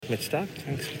Mitch Starc.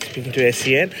 Thanks for speaking to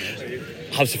SCN.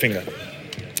 How's the finger?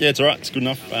 Yeah, it's all right. It's good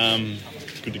enough.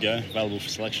 It's good to go. Available for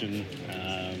selection.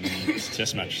 It's a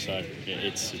test match, so yeah,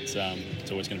 it's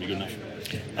always going to be good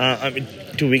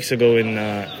enough. 2 weeks ago in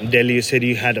Delhi, you said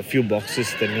you had a few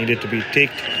boxes that needed to be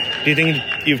ticked. Do you think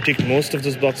you've ticked most of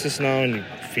those boxes now and you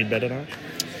feel better now?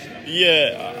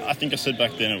 Yeah, I think I said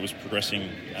back then it was progressing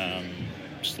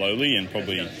slowly and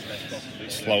probably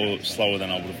slower than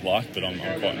I would have liked, but I'm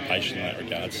quite impatient in that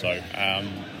regard. So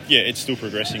yeah, it's still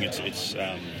progressing.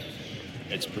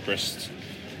 It's progressed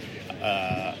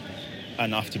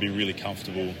enough to be really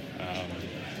comfortable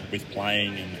with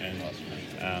playing, and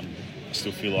I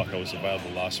still feel like I was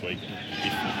available last week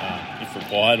if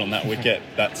required on that wicket.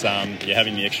 That's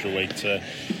having the extra week to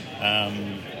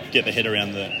get the head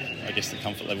around the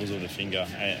comfort levels of the finger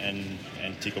and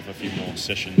tick off a few more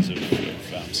sessions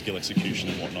of skill execution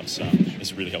and whatnot. So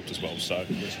it's really helped as well. So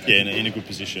yeah, in a good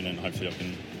position, and hopefully I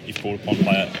can, if called upon,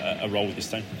 play a role with this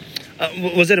team.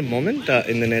 Was there a moment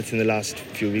in the nets in the last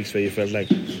few weeks where you felt like,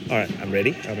 all right, I'm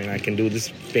ready? I mean, I can do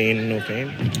this, pain, no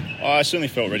pain? I certainly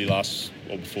felt ready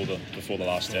before the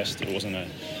last test. It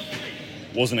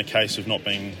wasn't a case of not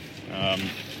being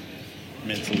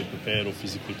mentally prepared or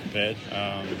physically prepared.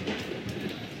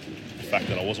 The fact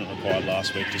that I wasn't required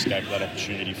last week just gave that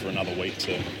opportunity for another week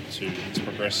to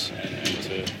progress and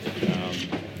to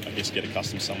get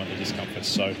accustomed to some of the discomforts.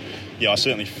 So yeah, I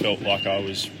certainly felt like I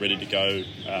was ready to go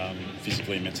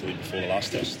physically and mentally before the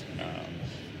last test.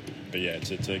 But yeah,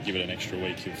 to give it an extra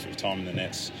week of time in the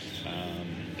nets,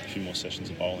 a few more sessions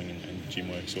of bowling and gym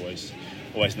work's always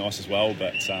nice as well.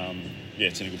 But yeah,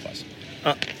 it's in a good place.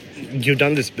 You've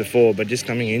done this before, but just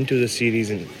coming into the series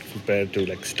and compared to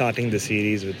like starting the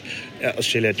series with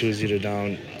Australia 2-0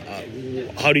 down,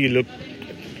 how do you look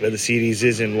where the series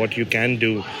is and what you can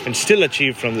do and still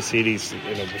achieve from the series,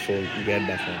 before you get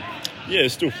back home? Yeah,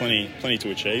 there's still plenty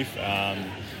to achieve.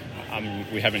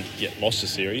 We haven't yet lost the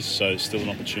series, so it's still an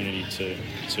opportunity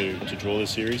to draw the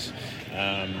series.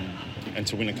 And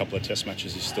to win a couple of test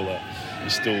matches is still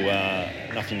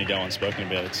nothing to go unspoken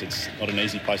about. It's not an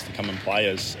easy place to come and play,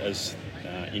 as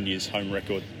India's home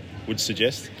record would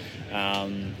suggest.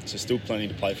 So still plenty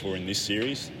to play for in this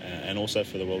series, and also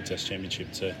for the World Test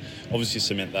Championship to obviously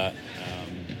cement that.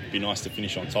 Be nice to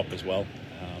finish on top as well.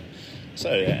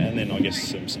 And then I guess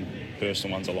some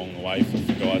personal ones along the way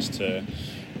for guys to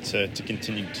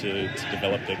continue to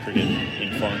develop their cricket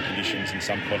in foreign conditions and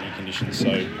subcontinent conditions.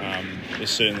 So there's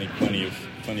certainly plenty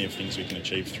of things we can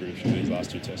achieve through these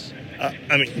last two tests.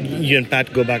 You and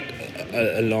Pat go back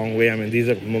a long way. I mean, these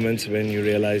are moments when you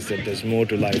realise that there's more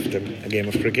to life than a game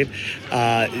of cricket.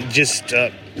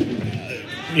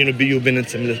 You've been in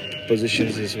similar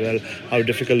positions as well. How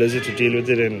difficult is it to deal with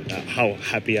it, and how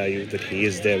happy are you that he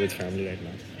is there with family right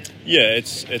now? Yeah,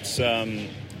 it's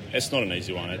not an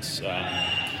easy one. It's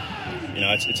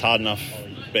hard enough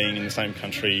being in the same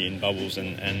country in bubbles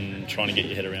and trying to get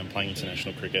your head around playing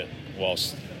international cricket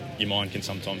whilst your mind can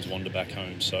sometimes wander back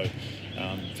home. So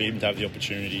for him to have the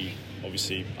opportunity,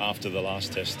 obviously after the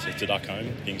last test, to duck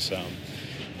home, things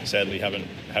sadly haven't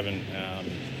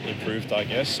improved, I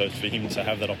guess. So for him to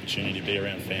have that opportunity to be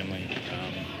around family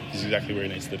is exactly where he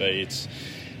needs to be.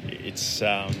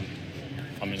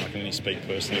 I can only speak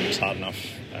personally. It was hard enough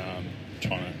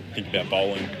trying to think about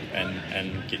bowling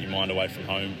and get your mind away from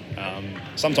home.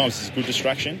 Sometimes it's a good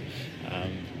distraction,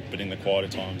 but in the quieter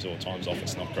times or times off,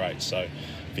 it's not great. So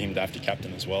for him to have to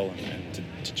captain as well and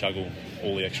to juggle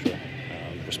all the extra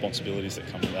responsibilities that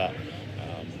come with that,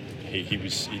 he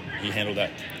handled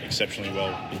that exceptionally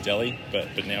well in Delhi,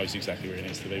 but now he's exactly where he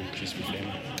needs to be, which is with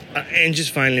family. And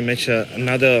just finally, Mitch,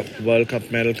 another World Cup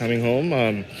medal coming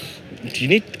home. Do you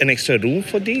need an extra room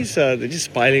for these? They're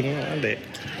just piling on, aren't they?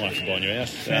 Might have to buy a new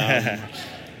house.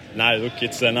 No, look,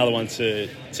 it's another one to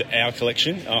our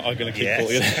collection. I'm going to keep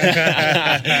calling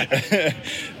it.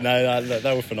 No,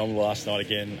 they were phenomenal last night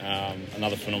again.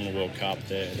 Another phenomenal World Cup.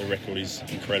 The record is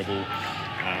incredible.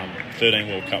 13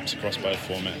 World Cups across both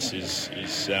formats is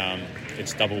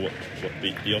it's double what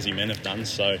the Aussie men have done.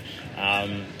 So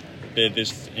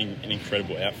there's an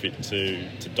incredible outfit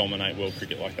to dominate world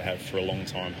cricket like they have for a long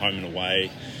time, home and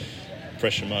away.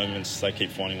 Pressure moments, they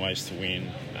keep finding ways to win.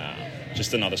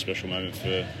 Just another special moment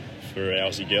for our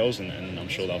Aussie girls, and I'm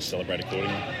sure they'll celebrate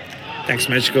accordingly. Thanks,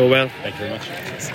 Mitch. Go well. Thank you very much.